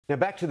Now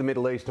back to the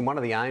Middle East, and one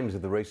of the aims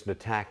of the recent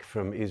attack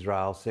from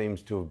Israel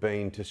seems to have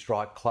been to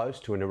strike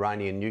close to an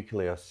Iranian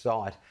nuclear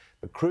site,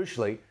 but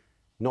crucially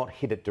not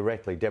hit it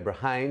directly. Deborah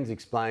Haynes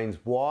explains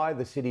why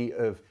the city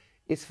of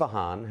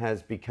Isfahan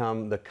has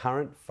become the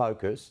current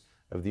focus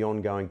of the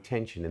ongoing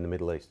tension in the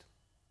Middle East.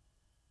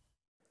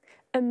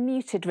 A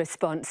muted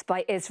response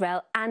by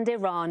Israel and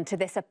Iran to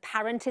this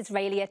apparent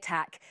Israeli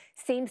attack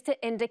seems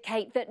to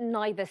indicate that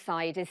neither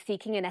side is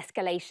seeking an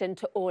escalation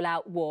to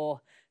all-out war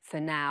for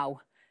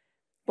now.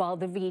 While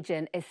the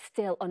region is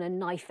still on a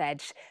knife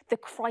edge, the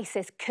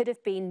crisis could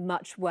have been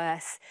much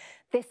worse.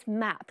 This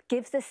map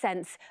gives a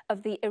sense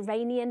of the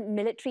Iranian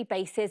military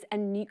bases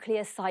and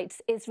nuclear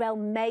sites Israel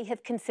may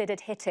have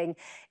considered hitting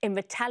in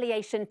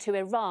retaliation to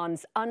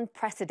Iran's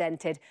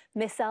unprecedented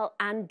missile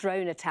and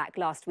drone attack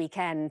last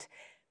weekend.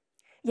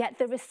 Yet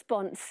the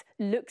response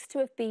looks to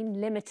have been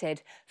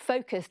limited,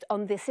 focused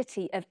on the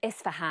city of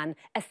Isfahan,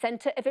 a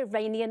centre of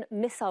Iranian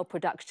missile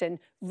production,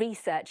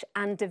 research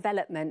and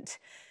development.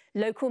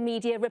 Local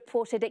media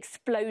reported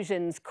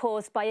explosions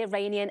caused by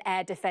Iranian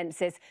air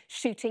defences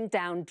shooting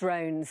down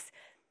drones.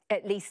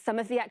 At least some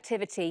of the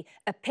activity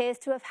appears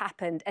to have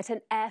happened at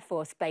an Air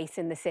Force base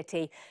in the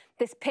city.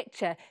 This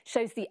picture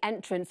shows the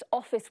entrance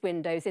office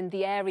windows in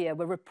the area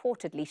were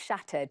reportedly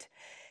shattered.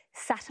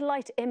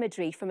 Satellite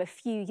imagery from a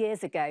few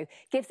years ago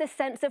gives a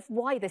sense of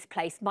why this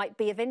place might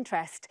be of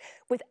interest,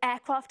 with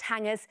aircraft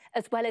hangars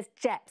as well as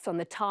jets on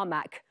the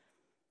tarmac.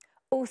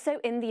 Also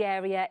in the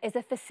area is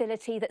a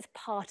facility that's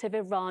part of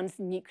Iran's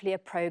nuclear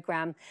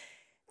programme.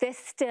 This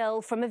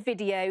still from a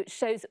video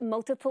shows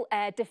multiple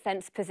air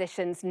defence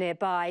positions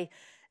nearby.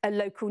 A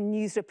local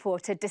news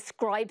reporter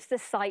describes the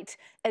site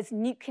as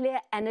Nuclear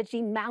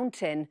Energy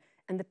Mountain,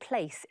 and the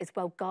place is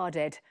well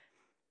guarded.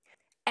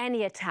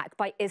 Any attack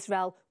by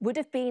Israel would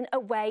have been a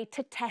way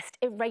to test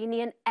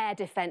Iranian air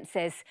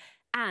defences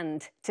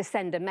and to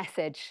send a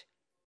message.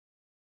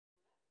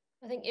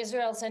 I think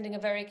Israel is sending a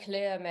very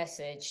clear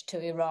message to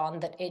Iran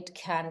that it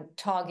can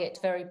target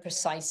very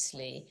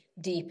precisely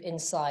deep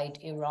inside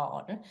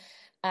Iran.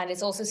 And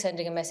it's also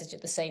sending a message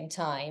at the same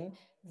time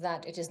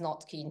that it is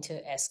not keen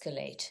to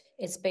escalate.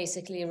 It's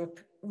basically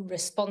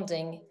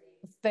responding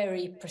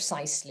very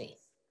precisely.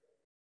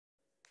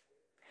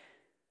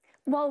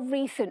 While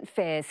recent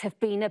fears have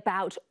been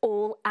about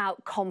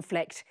all-out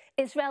conflict,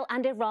 Israel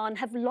and Iran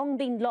have long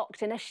been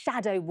locked in a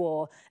shadow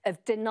war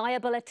of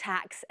deniable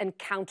attacks and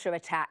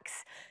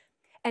counterattacks.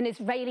 An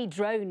Israeli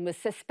drone was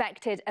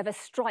suspected of a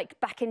strike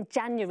back in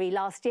January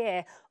last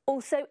year,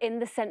 also in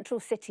the central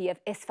city of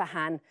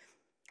Isfahan.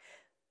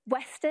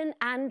 Western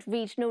and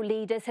regional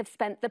leaders have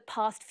spent the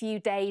past few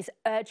days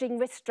urging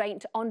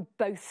restraint on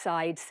both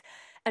sides.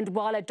 And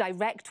while a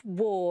direct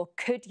war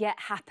could yet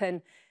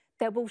happen,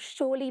 there will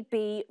surely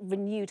be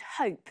renewed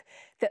hope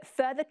that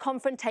further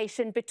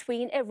confrontation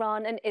between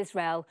Iran and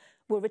Israel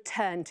will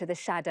return to the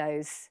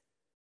shadows.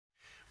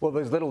 Well,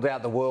 there's little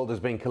doubt the world has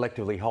been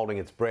collectively holding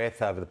its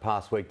breath over the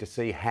past week to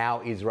see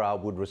how Israel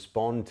would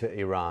respond to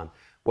Iran.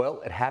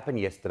 Well, it happened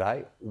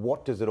yesterday.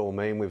 What does it all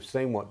mean? We've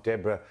seen what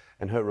Deborah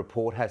and her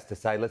report has to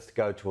say. Let's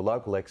go to a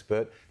local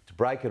expert to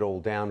break it all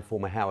down,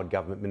 former Howard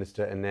Government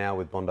Minister and now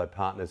with Bondi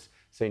Partners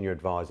Senior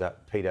Advisor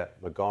Peter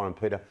McGauran.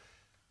 Peter,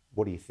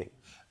 what do you think?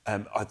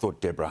 I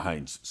thought Deborah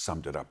Haynes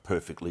summed it up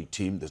perfectly,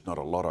 Tim. There's not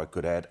a lot I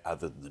could add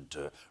other than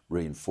to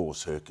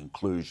reinforce her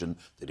conclusion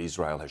that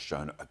Israel has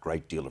shown a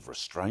great deal of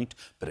restraint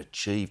but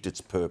achieved its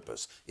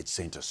purpose. It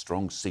sent a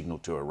strong signal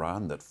to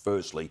Iran that,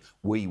 firstly,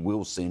 we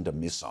will send a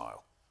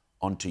missile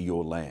onto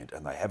your land.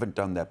 And they haven't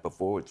done that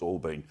before. It's all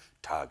been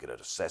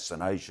targeted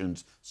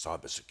assassinations,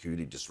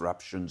 cybersecurity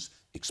disruptions,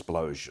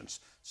 explosions.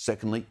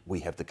 Secondly,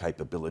 we have the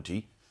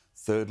capability.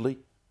 Thirdly,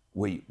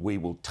 we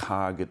will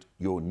target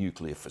your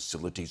nuclear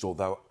facilities,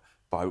 although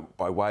by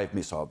way of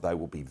missile, they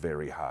will be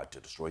very hard to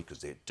destroy because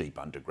they're deep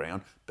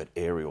underground, but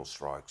aerial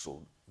strikes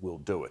will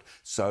do it.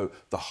 So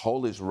the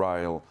whole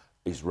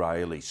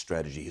Israeli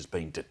strategy has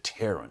been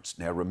deterrence.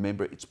 Now,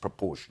 remember, it's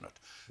proportionate.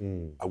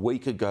 A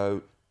week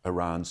ago,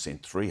 Iran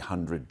sent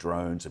 300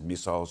 drones and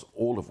missiles,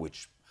 all of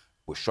which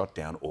were shot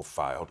down or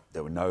failed.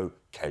 There were no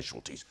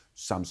casualties.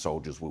 Some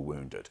soldiers were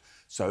wounded.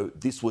 So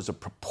this was a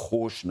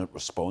proportionate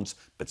response,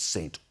 but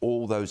sent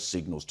all those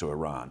signals to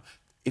Iran.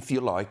 If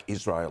you like,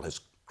 Israel has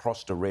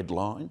crossed a red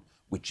line,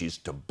 which is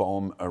to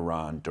bomb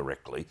Iran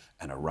directly,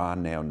 and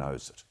Iran now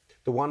knows it.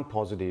 The one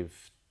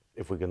positive,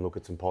 if we can look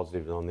at some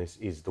positives on this,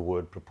 is the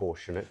word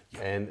proportionate.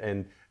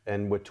 Yeah.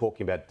 And we're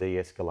talking about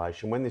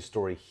de-escalation. When this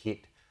story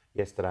hit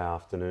yesterday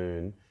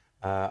afternoon,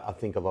 I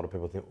think a lot of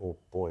people think, oh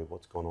boy,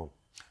 what's gone on?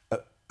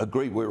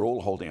 Agree, we're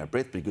all holding our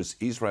breath because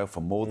Israel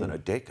for more than a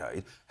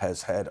decade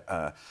has had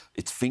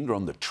its finger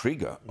on the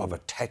trigger of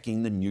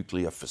attacking the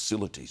nuclear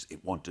facilities.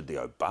 It wanted the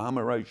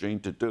Obama regime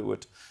to do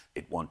it,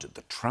 it wanted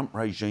the Trump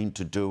regime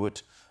to do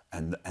it,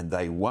 and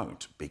they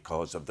won't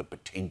because of the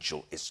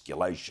potential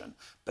escalation.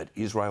 But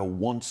Israel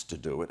wants to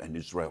do it, and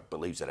Israel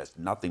believes it has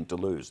nothing to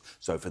lose.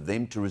 So for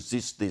them to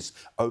resist this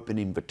open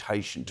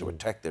invitation to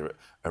attack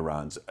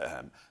Iran's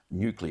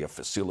nuclear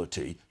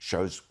facility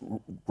shows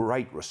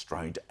great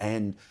restraint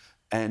and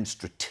and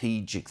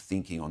strategic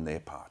thinking on their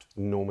part.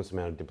 Enormous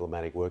amount of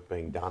diplomatic work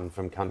being done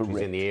from countries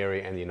in the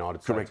area and the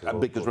United States. Correct, as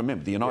well. because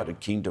remember, the United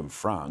Kingdom,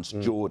 France,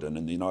 Jordan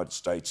and the United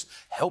States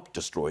helped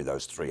destroy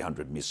those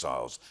 300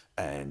 missiles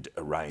and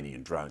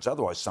Iranian drones.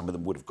 Otherwise, some of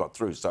them would have got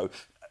through. So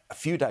a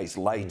few days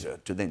later,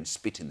 to then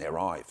spit in their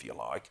eye, if you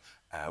like,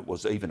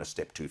 was even a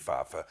step too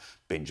far for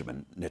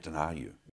Benjamin Netanyahu.